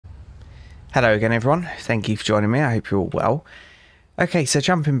Hello again everyone, thank you for joining me, I hope you're all well. Okay, so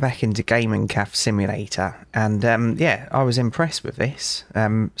jumping back into Gaming Cafe Simulator, and yeah, I was impressed with this.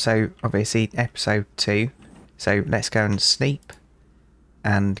 So obviously episode 2, so let's go and sleep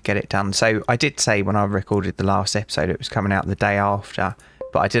and get it done. So I did say when I recorded the last episode it was coming out the day after,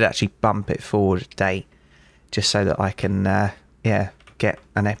 but I did actually bump it forward a day, just so that I can, yeah, get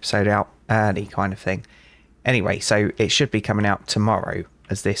an episode out early kind of thing. Anyway, so it should be coming out tomorrow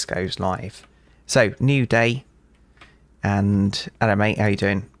as this goes live. So, new day, and hello mate, how you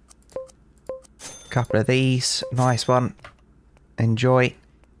doing? Couple of these, nice one, enjoy.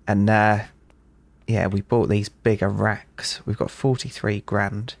 And yeah, we bought these bigger racks. We've got 43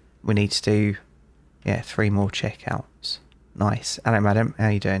 grand. We need to do, yeah, 3 more checkouts. Nice. Hello madam, how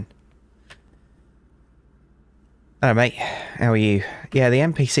you doing? Hello mate, how are you? Yeah, the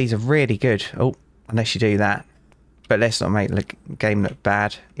NPCs are really good. Oh, unless you do that. But let's not make the game look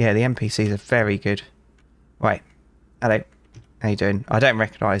bad. Yeah, the NPCs are very good. Right. Hello. How you doing? I don't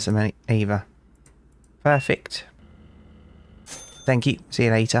recognise them either. Perfect. Thank you. See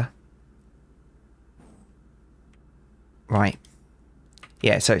you later. Right.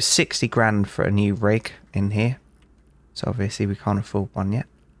 Yeah, so it's 60 grand for a new rig in here. So obviously we can't afford one yet.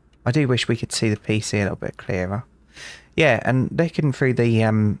 I do wish we could see the PC a little bit clearer. Yeah, and looking through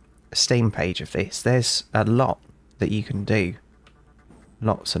the Steam page of this, there's a lot that you can do.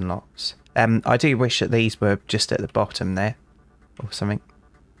 Lots and lots. I do wish that these were just at the bottom there or something,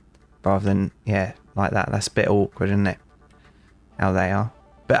 rather than, yeah, like that. That's a bit awkward, isn't it, how they are?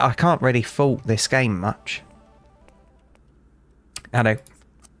 But I can't really fault this game much. Hello.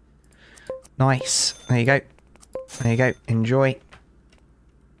 Nice. There you go. There you go. Enjoy.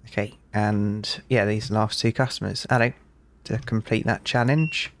 Okay, and yeah, these last 2 customers. Hello. To complete that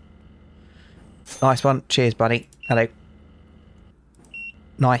challenge. Nice one. Cheers, buddy. Hello.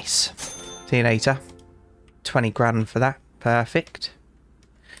 Nice. See you later. 20 grand for that. Perfect.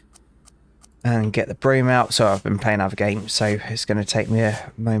 And get the broom out. So I've been playing other games, so it's going to take me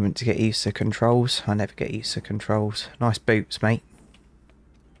a moment to get used to controls. I never get used to controls. Nice boots, mate.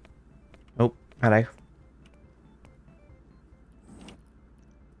 Oh, hello.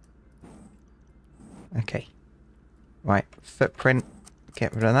 Okay. Right, footprint.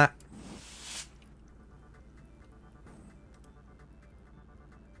 Get rid of that.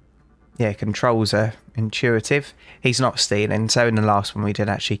 Yeah, controls are intuitive. He's not stealing, so in the last one we did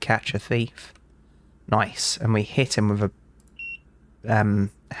actually catch a thief. Nice. And we hit him with a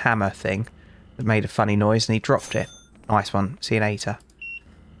hammer thing that made a funny noise and he dropped it. Nice one. See you later.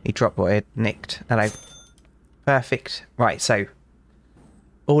 He dropped what he had nicked. Hello. Perfect. Right, so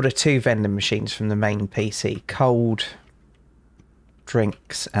order 2 vending machines from the main PC. Cold,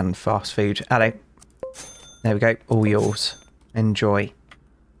 drinks and fast food. Hello. There we go. All yours. Enjoy.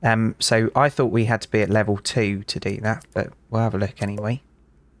 So I thought we had to be at level 2 to do that, but we'll have a look anyway.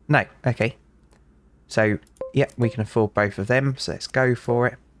 No, okay. So, yeah, we can afford both of them, so let's go for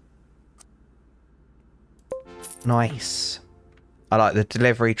it. Nice. I like the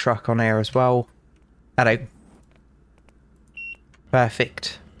delivery truck on here as well. Hello.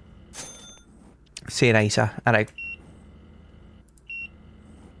 Perfect. See you later. Hello.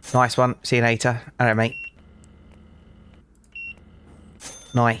 Nice one. See you later. Hello, mate.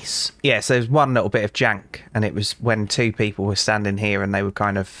 Nice. Yeah, so there's one little bit of jank, and it was when 2 people were standing here and they were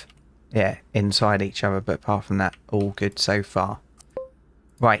kind of, yeah, inside each other, but apart from that, all good so far.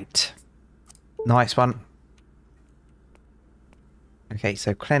 Right. Nice one. Okay,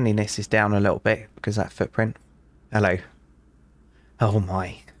 so cleanliness is down a little bit because of that footprint. Hello. Oh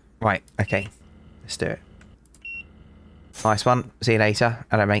my. Right, okay. Let's do it. Nice one. See you later.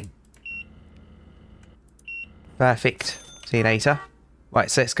 Hello, mate. Perfect. See you later. Right,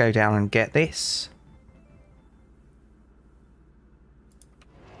 so let's go down and get this.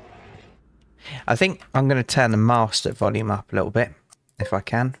 I think I'm going to turn the master volume up a little bit, if I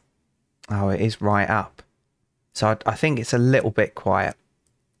can. Oh, it is right up. So I think it's a little bit quiet.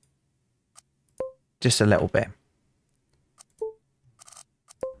 Just a little bit.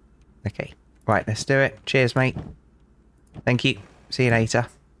 Okay, right, let's do it. Cheers, mate. Thank you. See you later.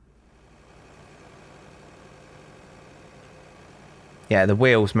 Yeah, the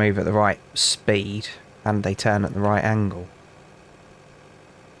wheels move at the right speed and they turn at the right angle.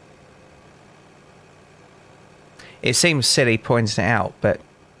 It seems silly pointing it out, but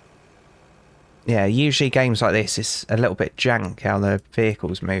yeah, usually games like this, it's a little bit jank how the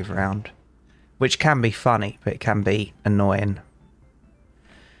vehicles move around, which can be funny, but it can be annoying.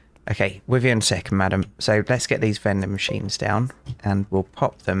 Okay, with you in a second, madam. So let's get these vending machines down and we'll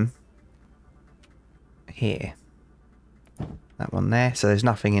pop them here. That one there. So there's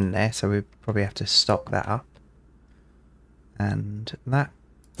nothing in there, so we probably have to stock that up. And that.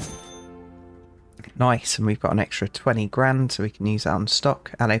 Nice, and we've got an extra 20 grand, so we can use that on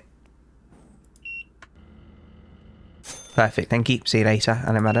stock. Hello. Perfect, thank you. See you later.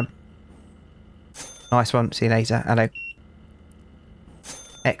 Hello, madam. Nice one. See you later. Hello.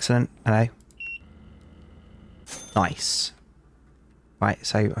 Excellent. Hello. Nice. Right,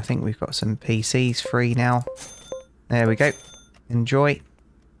 so I think we've got some PCs free now. There we go. Enjoy.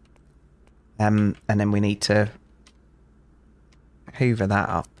 And then we need to hoover that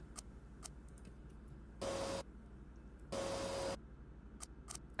up.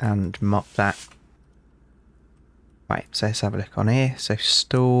 And mop that. Right, so let's have a look on here. So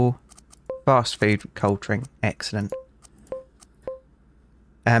store, fast food, cold drink, excellent.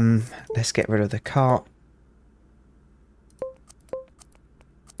 Let's get rid of the cart.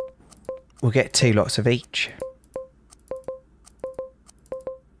 We'll get 2 lots of each.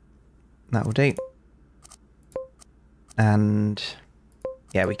 That will do. And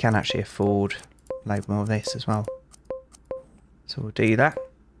yeah, we can actually afford a load more of this as well. So we'll do that.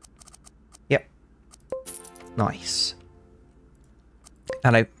 Yep. Nice.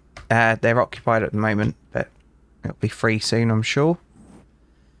 Hello. They're occupied at the moment, but it'll be free soon, I'm sure.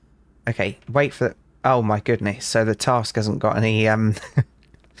 Okay, wait for the... Oh my goodness, so the task hasn't got any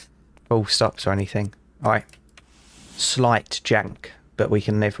full stops or anything. Alright. Slight jank, but we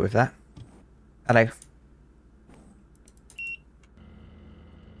can live with that. Hello.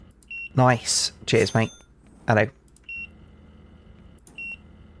 Nice. Cheers, mate. Hello.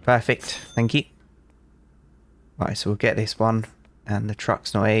 Perfect. Thank you. Right, so we'll get this one. And the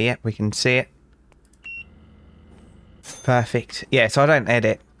truck's not here yet. We can see it. Perfect. Yeah, so I don't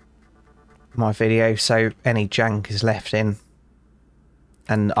edit my video, so any jank is left in.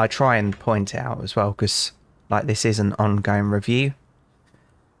 And I try and point it out as well, because like this is an ongoing review.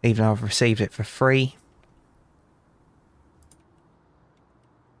 Even though I've received it for free.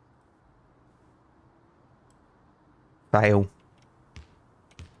 Fail.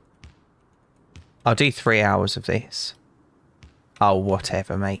 I'll do 3 hours of this. Oh,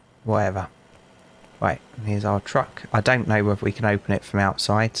 whatever, mate. Whatever. Right, here's our truck. I don't know whether we can open it from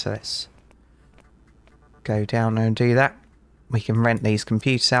outside, so let's go down there and do that. We can rent these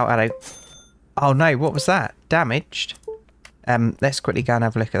computers out. Hello. Oh no, what was that? Damaged? Let's quickly go and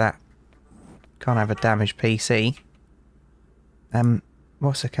have a look at that. Can't have a damaged PC.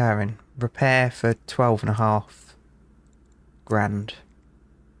 What's occurring? Repair for 12.5 grand.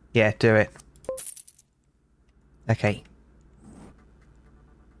 Yeah, do it. Okay.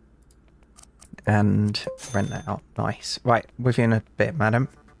 And rent that out. Nice. Right, with you in a bit, madam.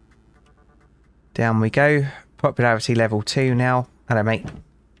 Down we go. Popularity level 2 now. Hello, mate.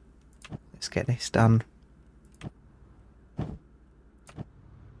 Let's get this done.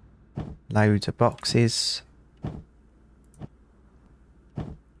 Loads of boxes.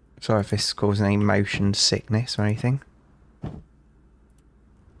 Sorry if this is causing any motion sickness or anything.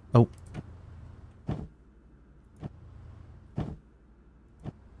 Oh.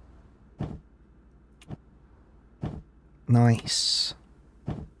 Nice.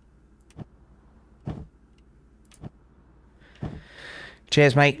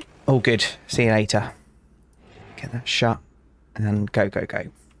 Cheers, mate. All good. See you later. Get that shut and go, go, go.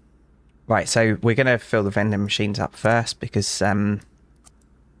 Right, so we're going to fill the vending machines up first because,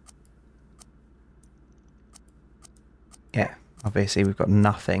 yeah, obviously we've got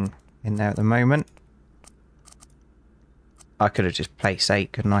nothing in there at the moment. I could have just placed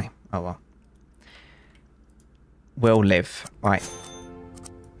 8, couldn't I? Oh, well. We'll live. Right.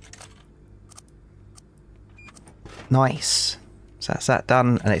 Nice. So that's that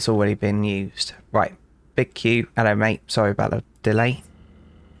done, and it's already been used. Right. Big queue. Hello, mate. Sorry about the delay.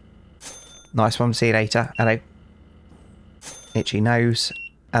 Nice one. See you later. Hello. Itchy nose.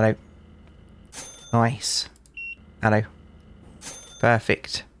 Hello. Nice. Hello.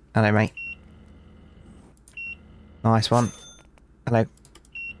 Perfect. Hello, mate. Nice one. Hello.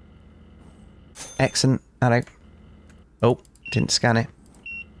 Excellent. Hello. Oh, didn't scan it.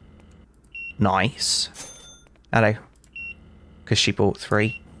 Nice. Hello. Because she bought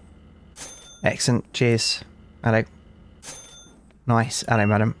 3. Excellent. Cheers. Hello. Nice. Hello,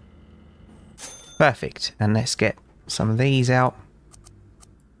 madam. Perfect. And let's get some of these out.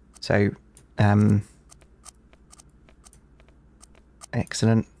 So,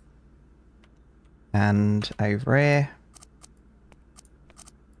 excellent. And over here.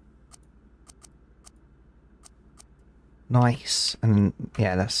 Nice. And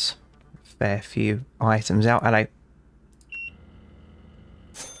yeah, that's a fair few items out. Hello.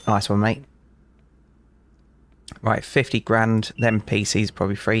 Nice one, mate. Right, 50 grand, then PC's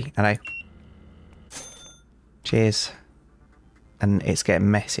probably free. Hello. Cheers. And it's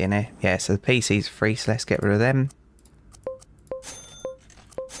getting messy in here. Yeah, so the PC's free, so let's get rid of them.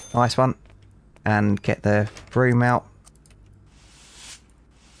 Nice one. And get the broom out.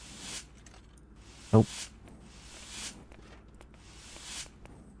 Oh.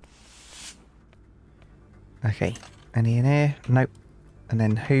 Okay. Any in here? Nope. And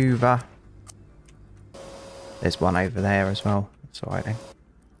then Hoover. There's one over there as well. That's alright then.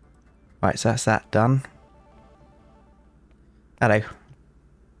 Right, so that's that done. Hello.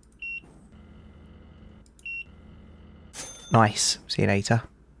 Nice. See you later.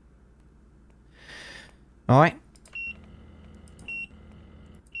 Alright.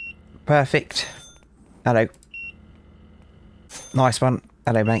 Perfect. Hello. Nice one.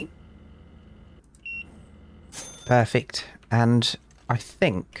 Hello, mate. Perfect. And I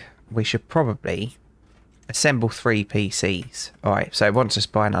think we should probably assemble 3 PCs. Alright, so it wants us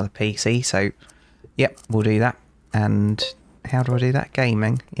to buy another PC, so yep, we'll do that. And how do I do that?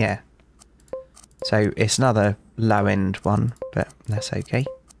 Gaming, yeah. So it's another low-end one, but that's okay.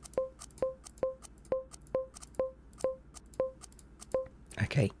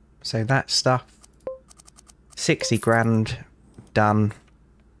 Okay, so that stuff, 60 grand done.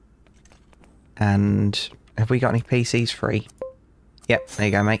 And have we got any PCs free? Yep, there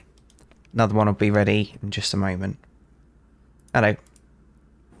you go, mate. Another one will be ready in just a moment. Hello.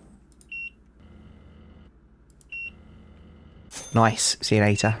 Nice. See you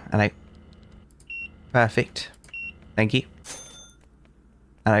later. Hello. Perfect. Thank you.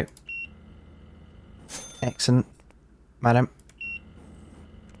 Hello. Excellent. Madam.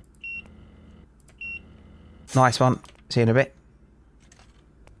 Nice one. See you in a bit.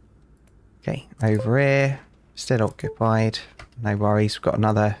 Okay, over here. Still occupied. No worries. We've got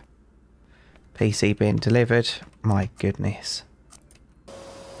another PC being delivered. My goodness.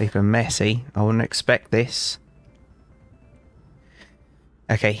 Even messy. I wouldn't expect this.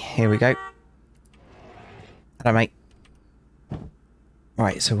 Okay, here we go. Hello, mate.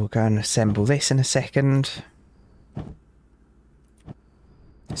 Right, so we'll go and assemble this in a second.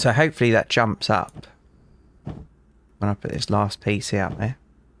 So hopefully that jumps up when I put this last PC up there.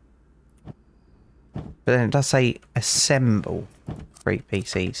 But then it does say assemble 3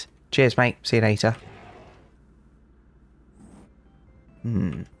 PCs. Cheers, mate. See you later.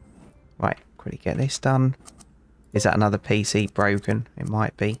 Right, quickly get this done. Is that another PC broken? It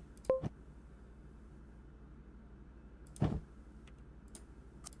might be.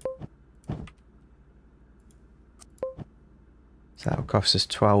 So that'll cost us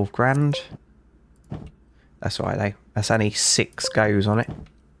 12 grand. That's all right though. That's only 6 goes on it.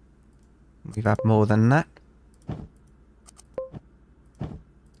 We've had more than that.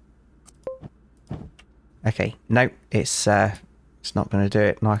 Okay, nope, it's not going to do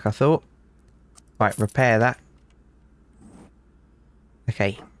it like I thought. Right, repair that.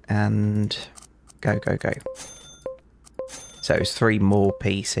 Okay, and go, go, go. So it's 3 more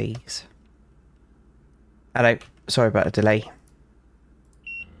PCs. Hello, sorry about the delay.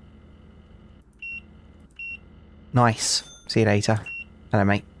 Nice, see you later. Hello,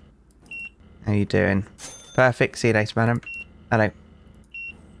 mate. How you doing? Perfect, see you later, madam. Hello.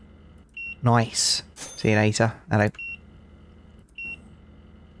 Nice. See you later. Hello.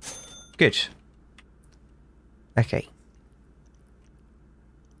 Good. Okay.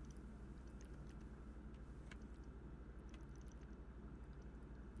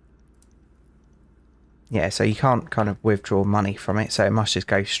 Yeah, so you can't kind of withdraw money from it, so it must just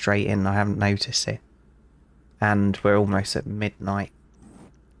go straight in. I haven't noticed it. And we're almost at midnight.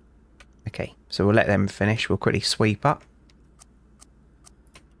 Okay, so we'll let them finish. We'll quickly sweep up.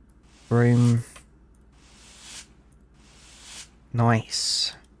 Room.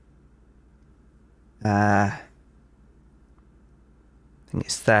 Nice. I think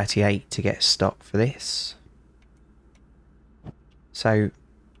it's 38 to get stock for this. So,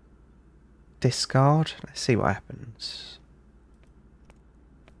 discard. Let's see what happens.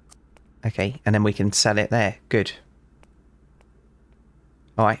 Okay, and then we can sell it there. Good.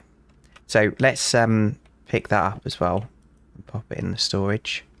 Alright. So, let's pick that up as well. And pop it in the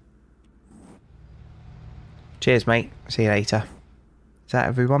storage. Cheers, mate. See you later. Is that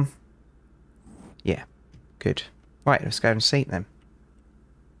everyone? Yeah. Good. Right, let's go and seat them.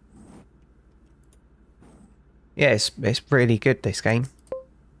 Yeah, it's really good, this game.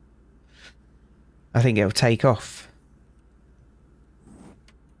 I think it'll take off.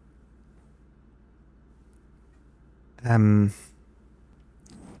 Hello.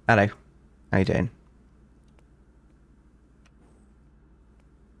 How you doing?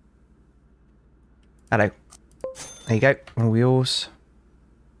 Hello. There you go, all yours.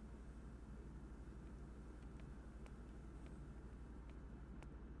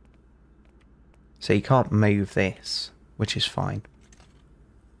 So you can't move this, which is fine.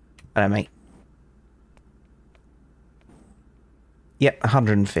 Hello, mate. Yep,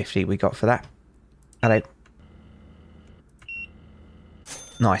 150 we got for that. Hello.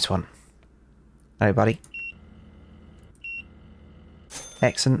 Nice one. Hello, buddy.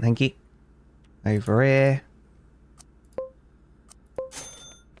 Excellent, thank you. Over here.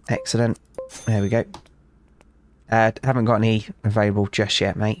 Excellent. There we go. Haven't got any available just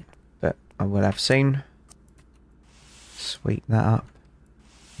yet, mate. But I will have soon. Sweep that up.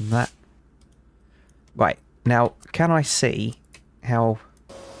 And that. Right. Now, can I see how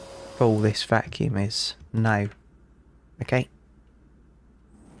full this vacuum is? No. Okay.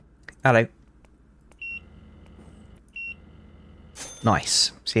 Hello.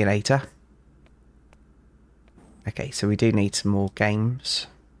 Nice. See you later. Okay, so we do need some more games.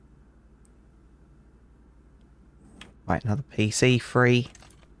 Right, another PC free.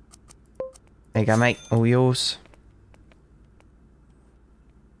 There you go, mate. All yours.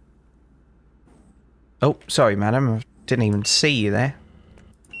 Oh, sorry, madam. I didn't even see you there.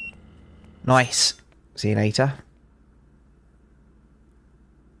 Nice. See you later.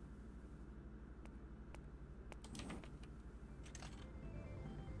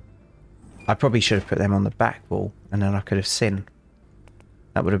 I probably should have put them on the back wall, and then I could have seen.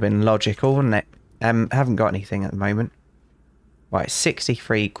 That would have been logical, wouldn't it? Haven't got anything at the moment. Right,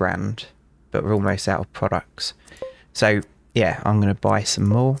 63 grand, but we're almost out of products. So, yeah, I'm going to buy some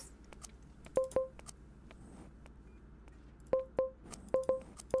more.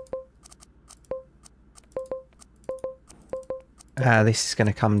 This is going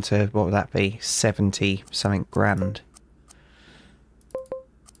to come to, what would that be? 70 something grand.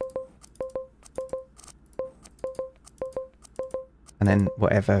 And then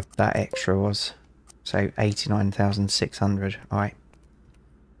whatever that extra was. So 89,600. Alright.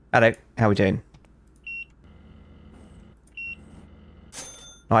 Hello, how we doing?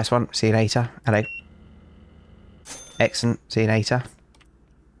 Nice one. See you later. Hello. Excellent. See you later.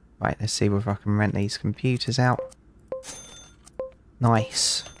 Right, let's see if I can rent these computers out.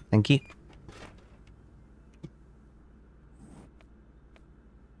 Nice. Thank you.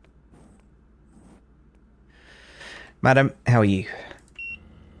 Madam, how are you?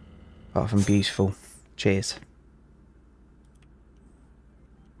 Apart from beautiful. Cheers.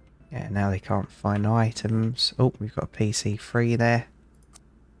 Yeah, now they can't find items. Oh, we've got a PC free there.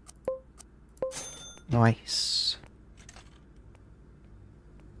 Nice.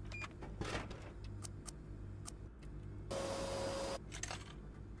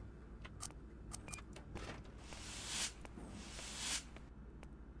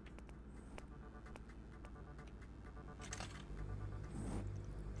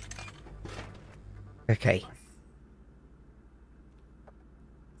 Okay.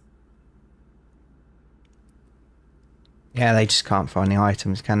 Yeah, they just can't find the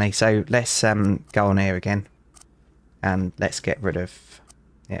items, can they? So let's go on here again. And let's get rid of,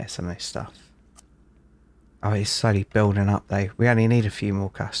 yeah, some of this stuff. Oh, it's slowly building up though. We only need a few more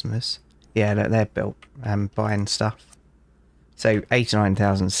customers. Yeah, look, they're built and buying stuff. So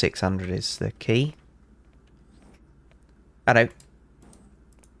 89,600 is the key. Hello.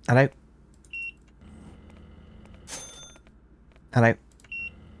 Hello. Hello.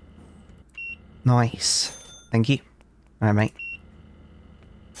 Nice. Thank you. Hello, mate.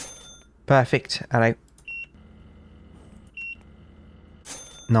 Perfect. Hello.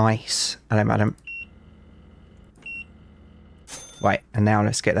 Nice. Hello, madam. Right, and now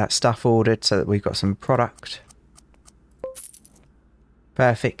let's get that stuff ordered so that we've got some product.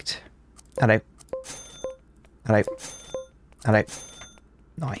 Perfect. Hello. Hello. Hello.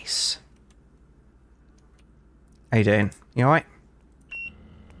 Nice. How you doing? You alright?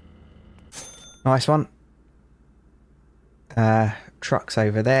 Nice one. Truck's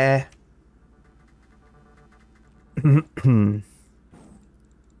over there.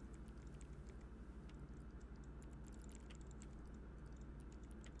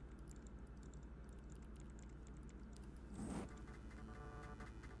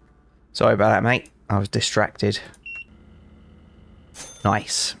 Sorry about that, mate. I was distracted.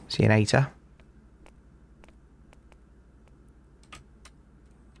 Nice. See you later.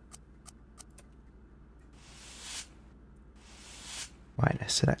 Right,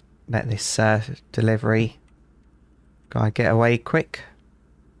 let's let this delivery guy get away quick.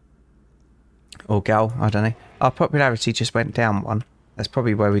 Or gal, I don't know. Our popularity just went down one. That's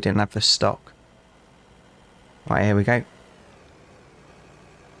probably where we didn't have the stock. Right, here we go.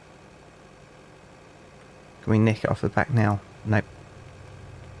 Can we nick it off the back now? Nope.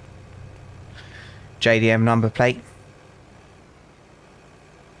 JDM number plate.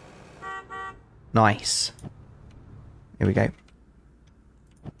 Nice. Here we go.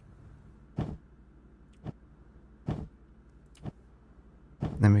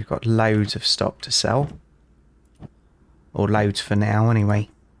 Then we've got loads of stock to sell. Or loads for now, anyway.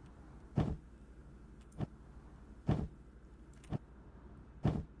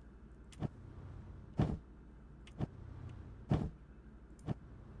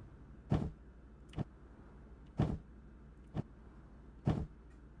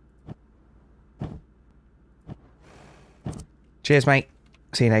 Cheers, mate.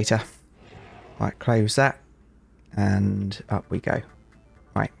 See you later. Right, close that. And up we go.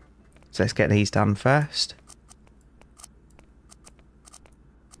 Right, so let's get these done first.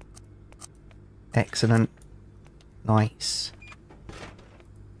 Excellent. Nice.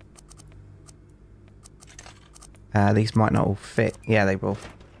 These might not all fit. Yeah, they will.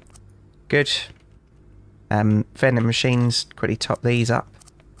 Good. Vending machines, quickly top these up.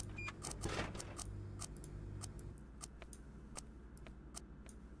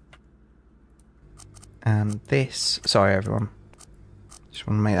 And this, sorry everyone, just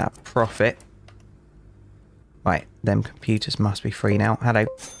want to make that profit. Right, them computers must be free now. Hello.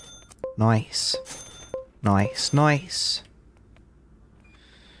 Nice. Nice, nice.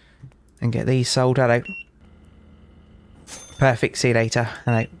 And get these sold. Hello. Perfect, see you later.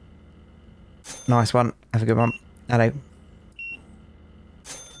 Hello. Nice one, have a good one. Hello.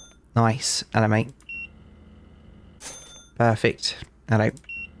 Nice, hello mate. Perfect, hello.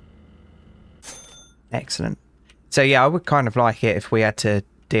 Excellent. So yeah, I would kind of like it if we had to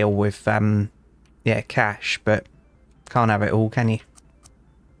deal with yeah, cash, but can't have it all, can you?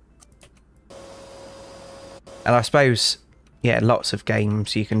 And I suppose, yeah, lots of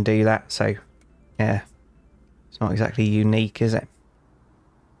games you can do that, so yeah, it's not exactly unique, is it?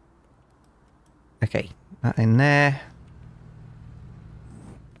 Okay, that in there.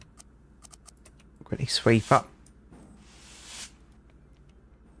 Quickly sweep up.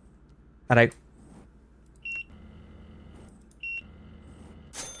 Hello.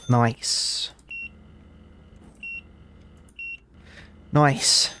 Nice.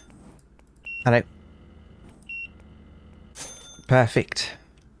 Nice. Hello. Perfect.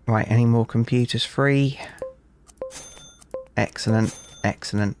 Right, any more computers free? Excellent,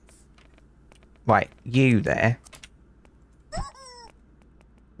 excellent. Right, you there.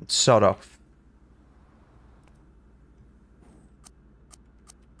 Sod off.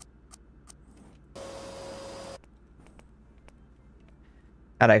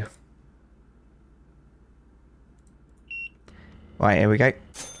 Hello. Right, here we go.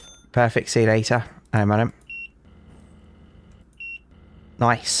 Perfect, see you later. Hello, madam.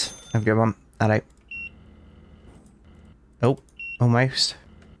 Nice. Have a good one. Hello. Oh, almost.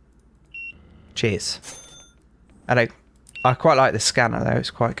 Cheers. Hello. I quite like the scanner though,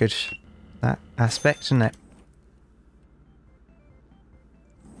 it's quite good, that aspect, isn't it?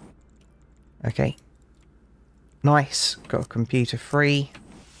 Okay. Nice. Got a computer free.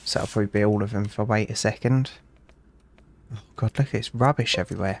 So that'll probably be all of them if I wait a second. Oh god, look, it's rubbish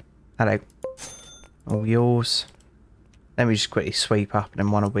everywhere. Hello. All yours. Let me just quickly sweep up and then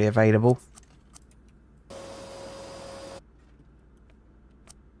one will be available.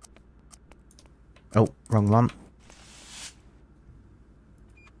 Oh, wrong one.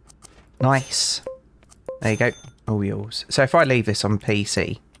 Nice. There you go. All yours. So if I leave this on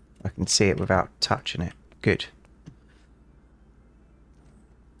PC, I can see it without touching it. Good.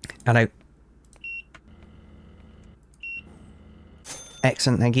 Hello.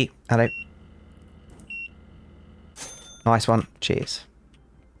 Excellent, thank you. Hello. Nice one. Cheers.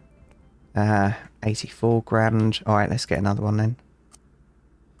 84 grand. Alright, let's get another one then.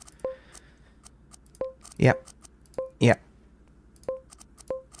 Yep. Yep.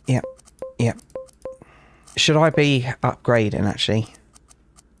 Yep. Yep. Should I be upgrading actually?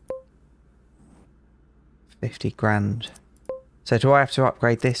 50 grand. So do I have to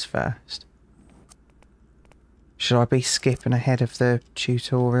upgrade this first? Should I be skipping ahead of the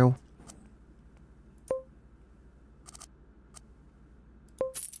tutorial?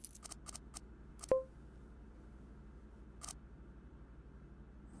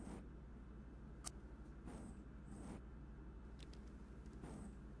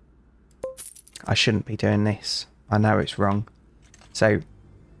 I shouldn't be doing this. I know it's wrong. So,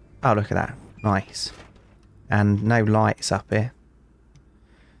 oh look at that. Nice. And no lights up here.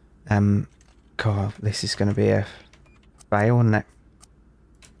 God, this is going to be a fail, isn't it?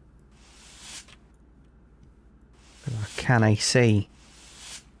 Can AC?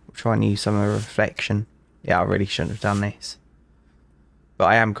 We'll try and use some of the reflection. Yeah, I really shouldn't have done this. But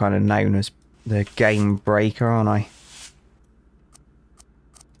I am kind of known as the game breaker, aren't I?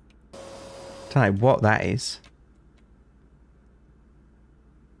 Don't know what that is.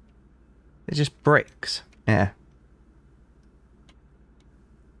 It's just bricks. Yeah.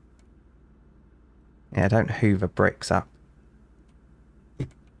 Yeah, don't hoover bricks up.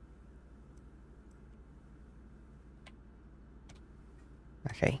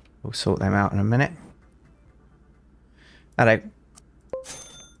 Okay, we'll sort them out in a minute. Hello.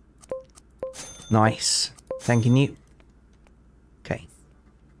 Nice. Thanking you. Okay.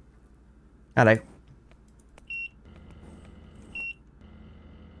 Hello.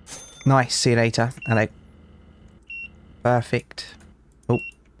 Nice. See you later. Hello. Perfect. Oh.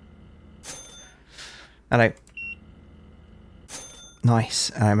 Hello.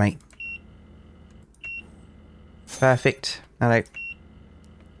 Nice. Hello, mate. Perfect. Hello.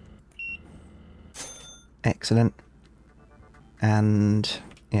 Excellent. And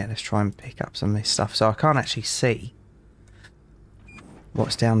yeah, let's try and pick up some of this stuff. So I can't actually see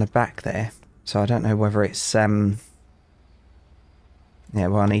what's down the back there. So I don't know whether it's yeah,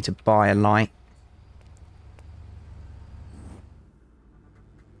 well, I need to buy a light.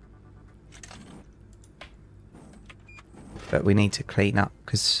 But we need to clean up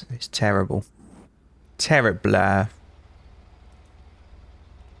because it's terrible. Terrible.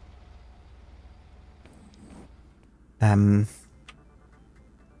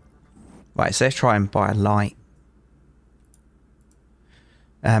 Right, so let's try and buy a light.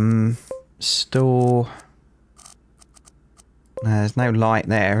 Store. There's no light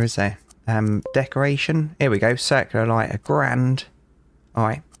there, is there? Decoration. Here we go. Circular light, £1,000.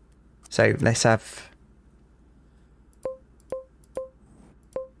 Alright. So let's have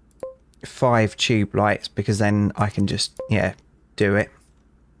 5 tube lights because then I can just, yeah, do it.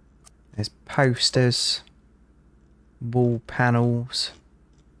 There's posters. Wall panels.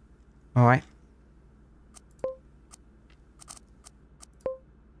 Alright.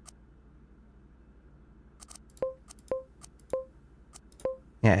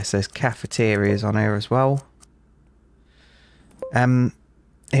 Yeah, so there's cafeterias on here as well.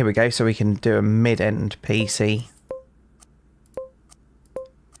 Here we go, so we can do a mid-end PC.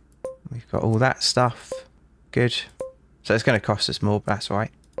 We've got all that stuff. Good. So it's going to cost us more, but that's all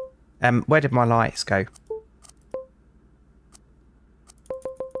right. Where did my lights go?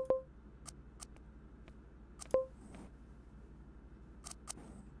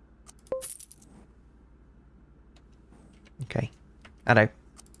 Okay. Hello.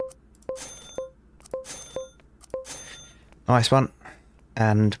 Nice one.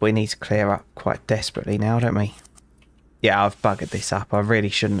 And we need to clear up quite desperately now, don't we? Yeah, I've buggered this up. I really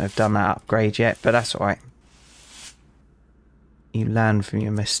shouldn't have done that upgrade yet, but that's alright. You learn from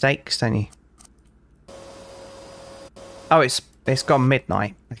your mistakes, don't you? Oh, it's gone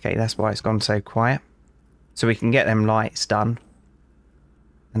midnight. Okay, that's why it's gone so quiet. So we can get them lights done.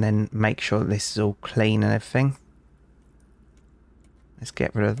 And then make sure that this is all clean and everything. Let's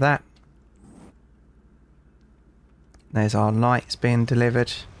get rid of that. There's our lights being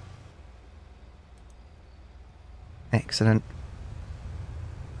delivered. Excellent.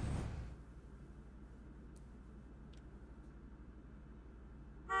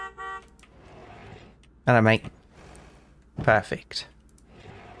 Hello, mate. Perfect.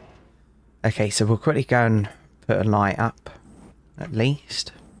 Okay, so we'll quickly go and put a light up, at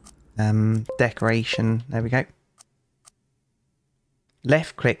least. Decoration, there we go.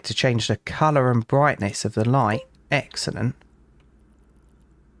 Left click to change the colour and brightness of the light. Excellent.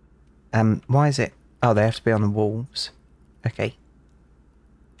 Why is it? Oh, they have to be on the walls. Okay.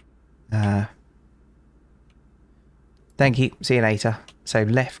 Thank you. See you later. So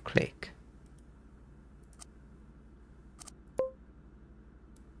left click.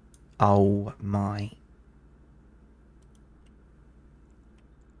 Oh my.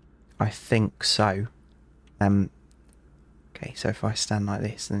 I think so. Okay, so if I stand like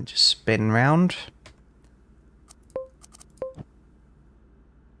this and just spin round.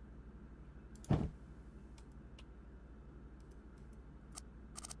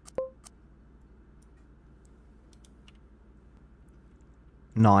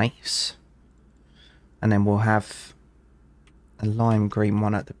 Nice. And then we'll have a lime green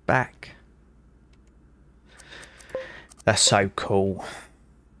one at the back. That's so cool.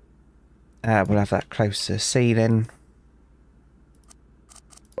 We'll have that close to the ceiling.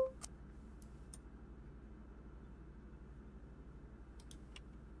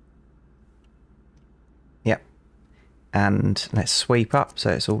 Yep. And let's sweep up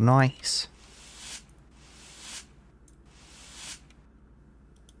so it's all nice.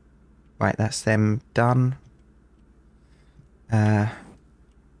 Right, that's them done. And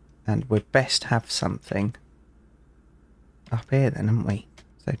we'd best have something up here then, haven't we?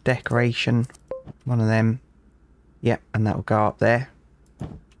 So decoration, one of them. Yep, and that will go up there.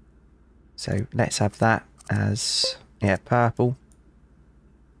 So let's have that as, yeah, purple.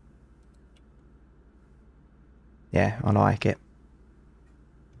 Yeah, I like it.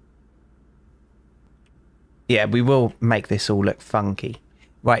 Yeah, we will make this all look funky.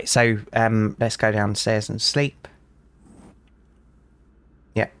 Right, so let's go downstairs and sleep.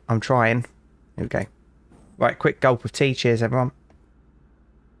 Yeah, I'm trying. Here we go. Right, quick gulp of tea. Cheers, everyone.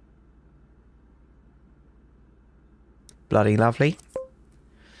 Bloody lovely.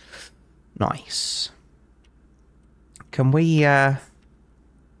 Nice. Can we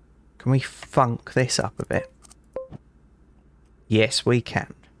funk this up a bit? Yes, we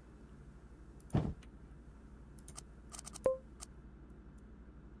can.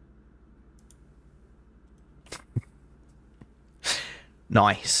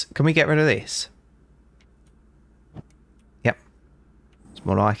 Nice. Can we get rid of this? Yep. It's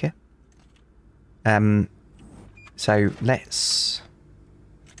more like it. So let's...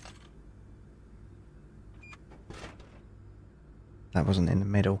 That wasn't in the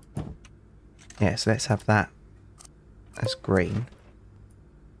middle. Yeah, so let's have that as green.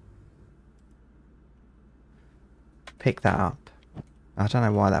 Pick that up. I don't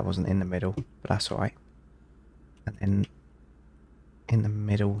know why that wasn't in the middle, but that's alright. And then in the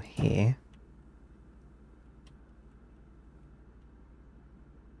middle here.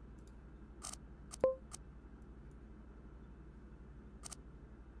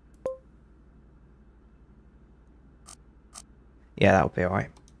 Yeah, that'll be alright.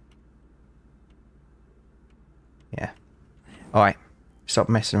 Yeah. Alright. Stop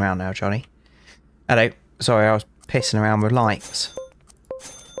messing around now, Johnny. Hello. Sorry, I was pissing around with lights.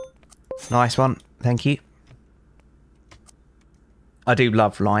 Nice one. Thank you. I do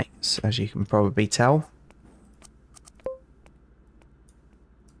love lights, as you can probably tell.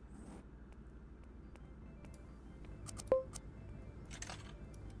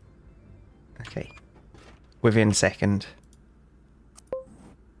 Okay. Within a second.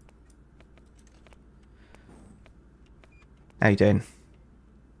 How you doing?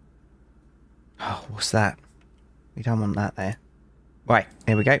 Oh, what's that? We don't want that there. Right,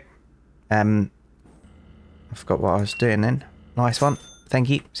 here we go. I forgot what I was doing then. Nice one. Thank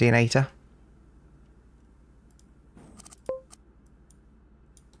you. See you later.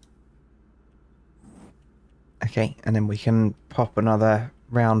 Okay, and then we can pop another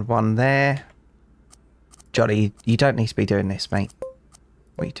round one there. Jolly, you don't need to be doing this, mate.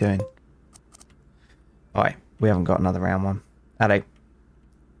 What are you doing? Alright, we haven't got another round one. Hello.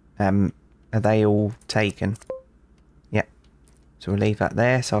 Are they all taken? Yep. So we'll leave that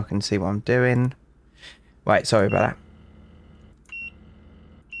there so I can see what I'm doing. Right, sorry about that.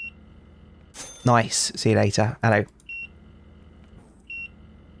 Nice. See you later. Hello.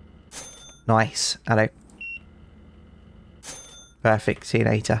 Nice. Hello. Perfect. See you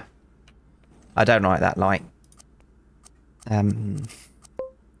later. I don't like that light.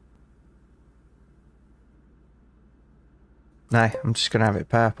 No, I'm just going to have it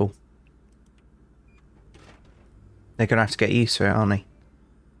purple. They're going to have to get used to it, aren't they?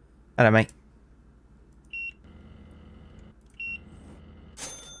 Hello, mate.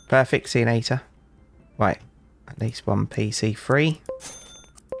 Perfect. See you later. Right. At least one PC free.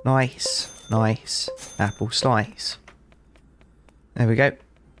 Nice. Nice. Apple slice. There we go.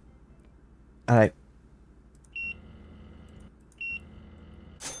 Hello.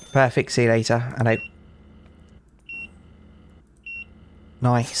 Perfect. See you later. Hello.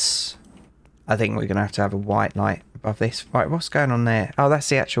 Nice. I think we're going to have a white light above this. Right, what's going on there? Oh, that's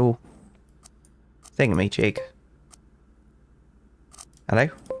the actual thingamajig. Hello?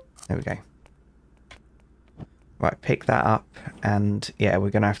 There we go. Right, pick that up. And, yeah,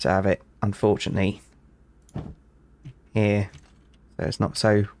 we're going to have it, unfortunately, here. So it's not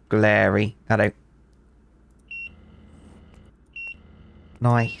so glary. Hello.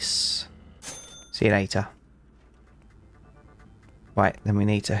 Nice. See you later. Right, then we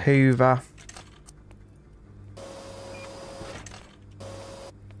need to hoover.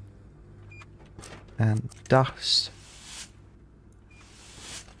 And dust.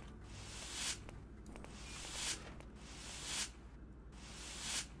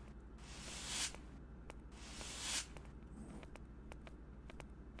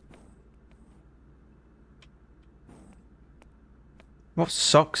 What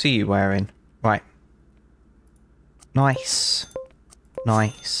socks are you wearing? Right. Nice.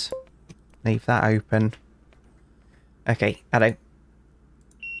 Nice. Leave that open. Okay, hello.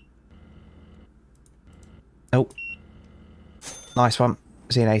 Oh. Nice one.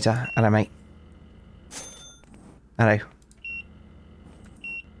 See you later. Hello, mate. Hello.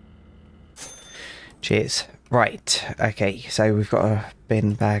 Cheers. Right. Okay, so we've got a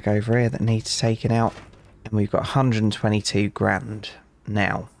bin bag over here that needs taken out. And we've got 122 grand.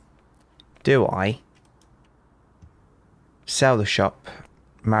 Now, do I sell the shop,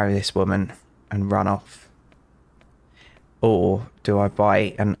 marry this woman, and run off? Or do I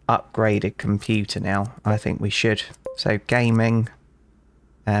buy an upgraded computer now? I think we should. So gaming.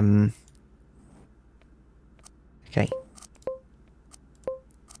 Okay.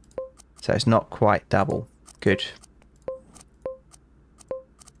 So it's not quite double. Good.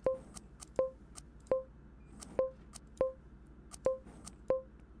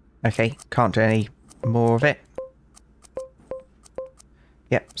 Okay, can't do any more of it.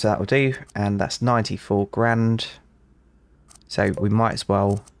 Yep, so that'll do. And that's 94 grand. So we might as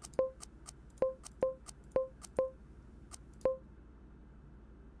well...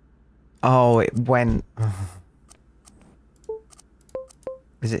 Oh, it went...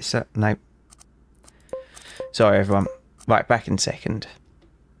 Is it so? No. Sorry, everyone. Right, back in second.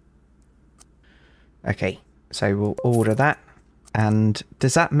 Okay, so we'll order that. And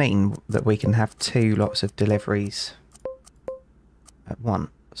does that mean that we can have 2 lots of deliveries at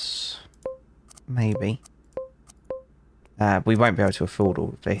once? Maybe. We won't be able to afford all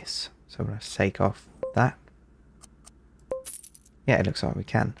of this, so we'll have to take off that. Yeah, it looks like we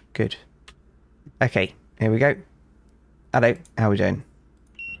can. Good. Okay, here we go. Hello, how are we doing?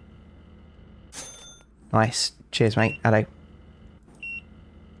 Nice. Cheers, mate. Hello.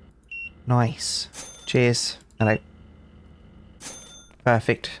 Nice. Cheers. Hello.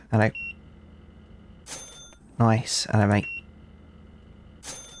 Perfect. Hello. Nice. Hello, mate.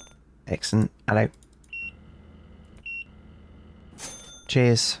 Excellent. Hello.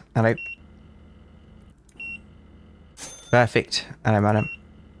 Cheers. Hello. Perfect. Hello, madam.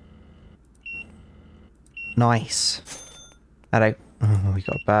 Nice. Hello. Oh, we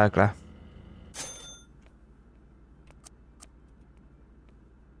got a burglar.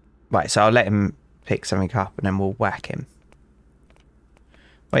 Right, so I'll let him pick something up and then we'll whack him.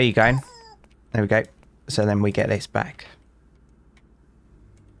 Where are you going? There we go. So then we get this back.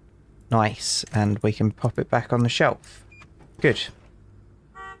 Nice. And we can pop it back on the shelf. Good.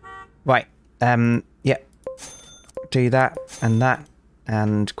 Right. Yep. Do that and that.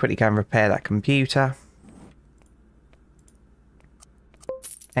 And quickly go and repair that computer.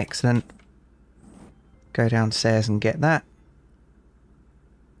 Excellent. Go downstairs and get that.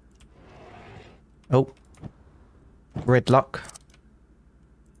 Oh. Gridlock.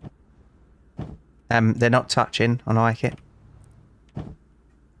 They're not touching. I like it.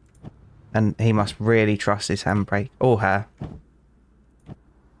 And he must really trust his handbrake. Or her.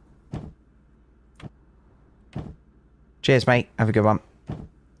 Cheers, mate. Have a good one.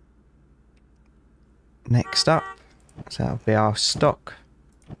 Next up. So that'll be our stock.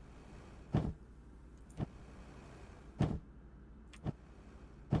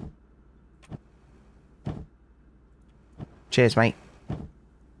 Cheers, mate.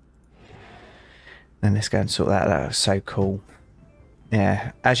 Then let's go and sort that out. That was so cool.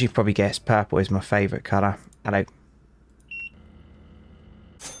 Yeah, as you've probably guessed, purple is my favourite colour. Hello.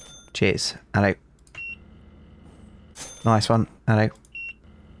 Cheers. Hello. Nice one. Hello.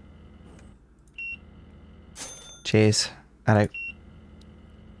 Cheers. Hello.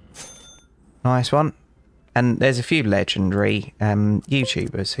 Nice one. And there's a few legendary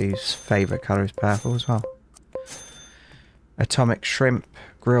YouTubers whose favourite colour is purple as well. Atomic Shrimp,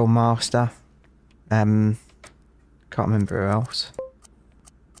 Grill Master. Can't remember who else.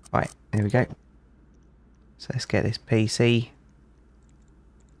 Right, here we go. So let's get this PC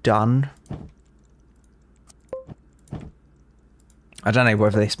done. I don't know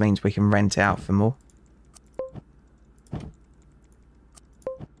whether this means we can rent it out for more.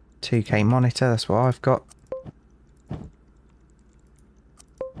 2K monitor, that's what I've got.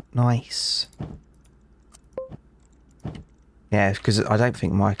 Nice. Yeah, because I don't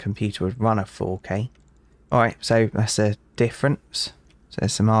think my computer would run a 4K. Alright, so that's the difference. So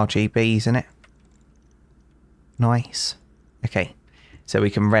there's some RGBs in it. Nice. Okay, so we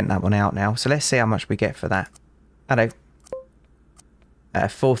can rent that one out now. So let's see how much we get for that. Hello.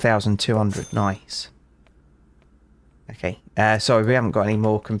 4,200. Nice. Okay, sorry, we haven't got any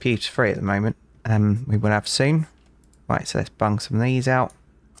more computers free at the moment. We will have soon. Right, so let's bung some of these out.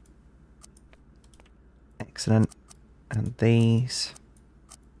 Excellent. And these.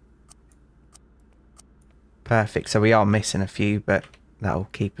 Perfect. So we are missing a few, but that'll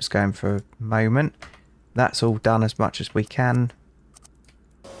keep us going for a moment. That's all done as much as we can.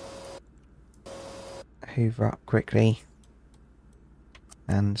 hoover up quickly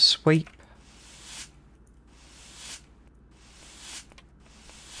and sweep.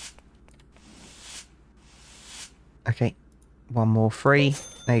 Okay, one more free.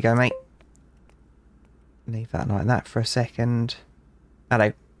 There you go, mate. Leave that like that for a second.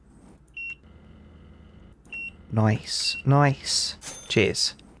 Hello. Nice, nice.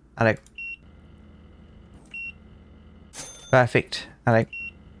 Cheers. Hello. Perfect. Hello.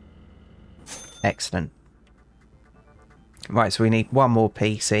 Excellent. Right, so we need one more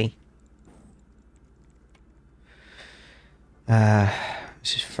PC. Let's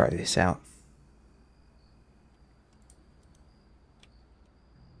just throw this out.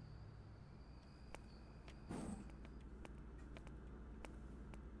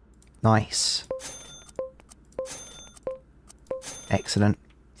 Nice. Excellent.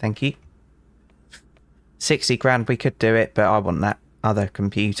 Thank you. 60 grand, we could do it, but I want that other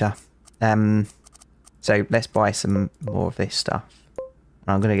computer. So let's buy some more of this stuff.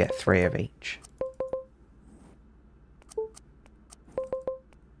 I'm going to get 3 of each.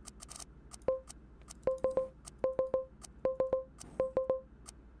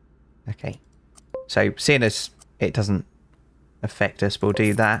 Okay. So seeing as it doesn't affect us, we'll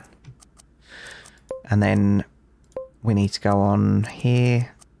do that. And then we need to go on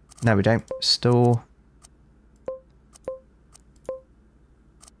here. No, we don't. Store.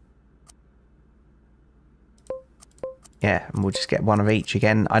 Yeah, and we'll just get 1 of each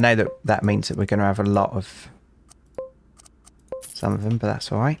again. I know that that means that we're going to have a lot of some of them, but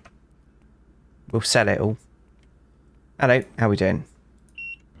that's alright. We'll sell it all. Hello, how we doing?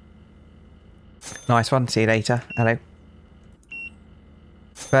 Nice one, see you later. Hello.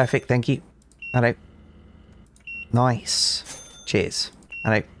 Perfect, thank you. Hello. Nice. Cheers.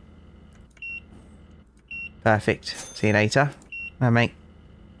 Hello. Perfect. See you later. Hello, mate.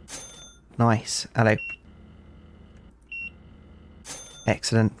 Nice. Hello.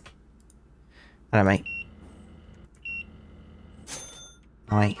 Excellent. Hello, mate.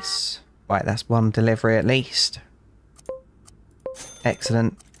 Nice. Right, that's 1 delivery at least.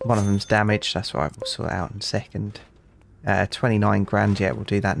 Excellent. One of them's damaged. That's right, we'll sort it out in a second. 29 grand, yeah, we'll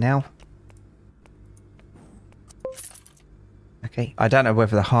do that now. Okay, I don't know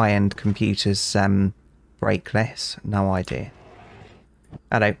whether the high-end computers break less. No idea.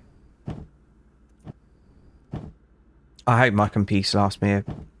 Hello. I hope my computer lasts me a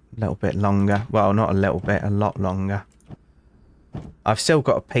little bit longer. Well, not a little bit, a lot longer. I've still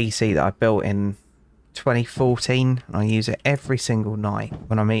got a PC that I built in 2014. And I use it every single night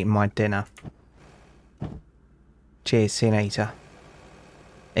when I'm eating my dinner. Cheers, see you later.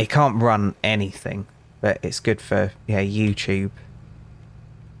 It can't run anything, but it's good for, yeah, YouTube.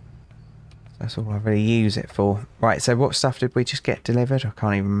 That's all I really use it for. Right, so what stuff did we just get delivered? I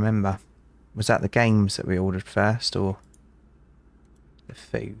can't even remember. Was that the games that we ordered first, or the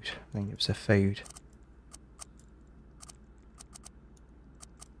food? I think it was the food.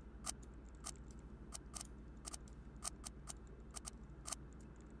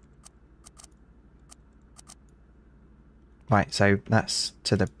 Right, so that's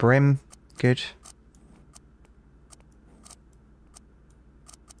to the brim. Good.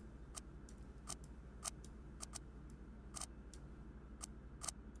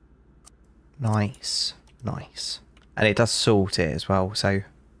 Nice, nice. And it does sort it as well, so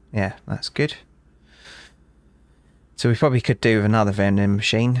yeah, that's good. So we probably could do with another vending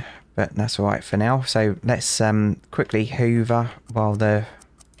machine, but that's alright for now. So let's quickly hoover while the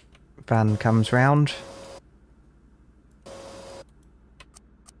van comes round.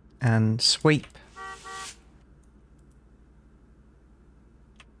 And sweep.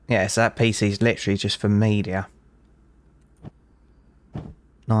 Yeah, so that PC is literally just for media.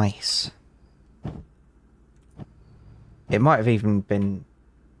 Nice. It might have even been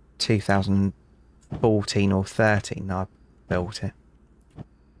 2014 or 13 I built it.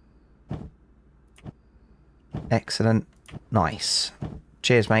 Excellent. Nice.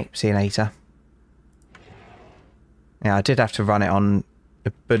 Cheers, mate. See you later. Yeah, I did have to run it on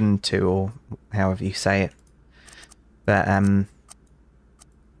Ubuntu, or however you say it. But,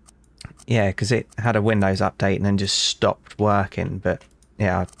 yeah, because it had a Windows update and then just stopped working. But,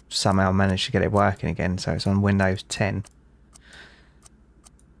 yeah, I somehow managed to get it working again, so it's on Windows 10.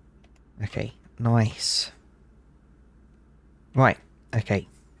 Okay, nice. Right, okay.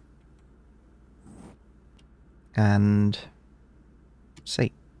 And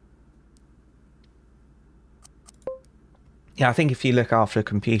see. Yeah, I think if you look after a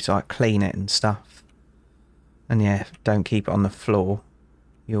computer, like clean it and stuff, and yeah, don't keep it on the floor,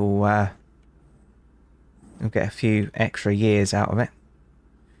 you'll get a few extra years out of it.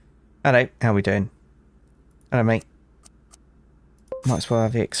 Hello, how we doing? Hello, mate. Might as well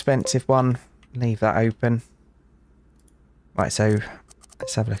have the expensive one. Leave that open. Right, so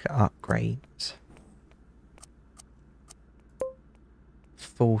let's have a look at upgrades.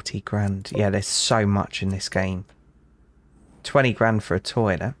 40 grand. Yeah, there's so much in this game. 20 grand for a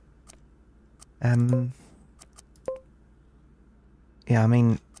toilet. Yeah, I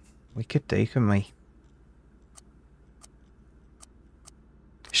mean, we could do, couldn't we?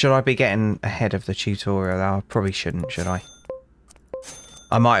 Should I be getting ahead of the tutorial? Though? I probably shouldn't, should I?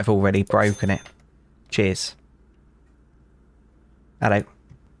 I might have already broken it. Cheers. Hello.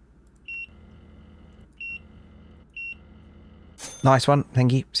 Nice one.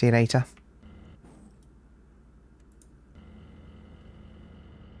 Thank you. See you later.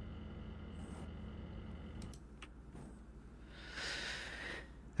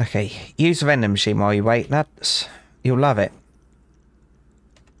 Okay. Use the vending machine while you wait, lads. You'll love it.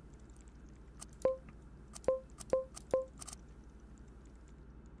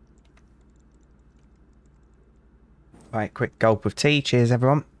 Right, quick gulp of tea. Cheers,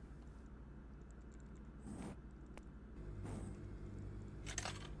 everyone.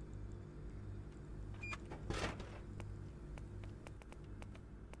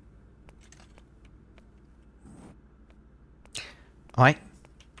 Right.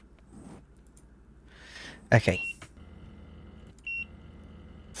 Okay.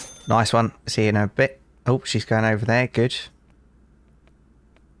 Nice one. See you in a bit. Oh, she's going over there. Good.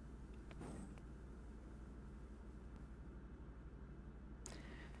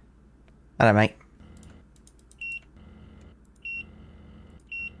 Hello, mate.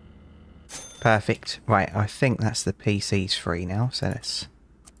 Perfect. Right, I think that's the PC's free now, so let's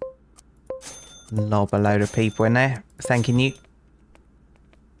lob a load of people in there. Thanking you.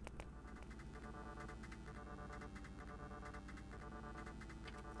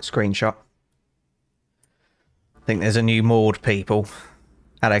 Screenshot. I think there's a new Maud people.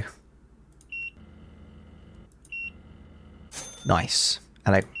 Hello. Nice.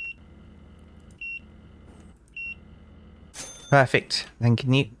 Hello. Perfect.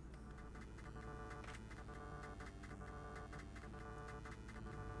 Thanking you.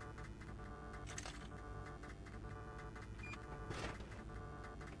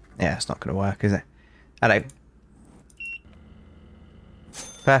 Yeah, it's not going to work, is it? Hello.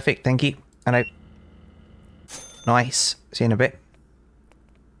 Perfect, thank you. Hello. Nice. See you in a bit.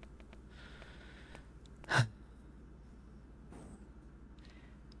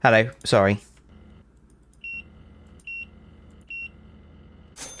 Hello, sorry.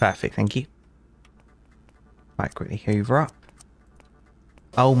 Perfect, thank you. Right, quickly hoover up.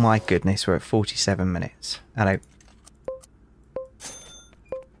 Oh my goodness, we're at 47 minutes. Hello.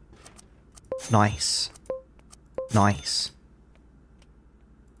 Nice. Nice.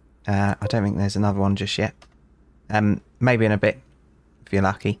 I don't think there's another one just yet. Maybe in a bit, if you're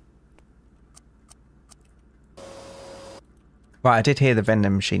lucky. Right, I did hear the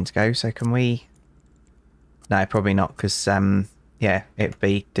vending machines go, so can we... No, probably not, because, yeah, it'd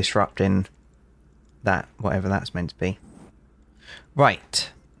be disrupting that, whatever that's meant to be. Right.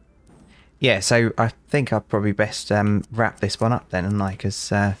 Yeah, so I think I'd probably best wrap this one up then, and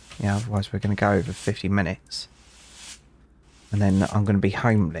because, yeah, otherwise we're going to go over 50 minutes. And then I'm going to be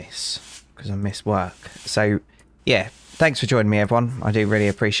homeless because I miss work. So, yeah, thanks for joining me, everyone. I do really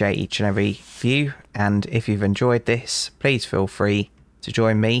appreciate each and every view. And if you've enjoyed this, please feel free to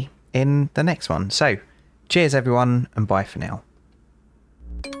join me in the next one. So, cheers, everyone, and bye for now.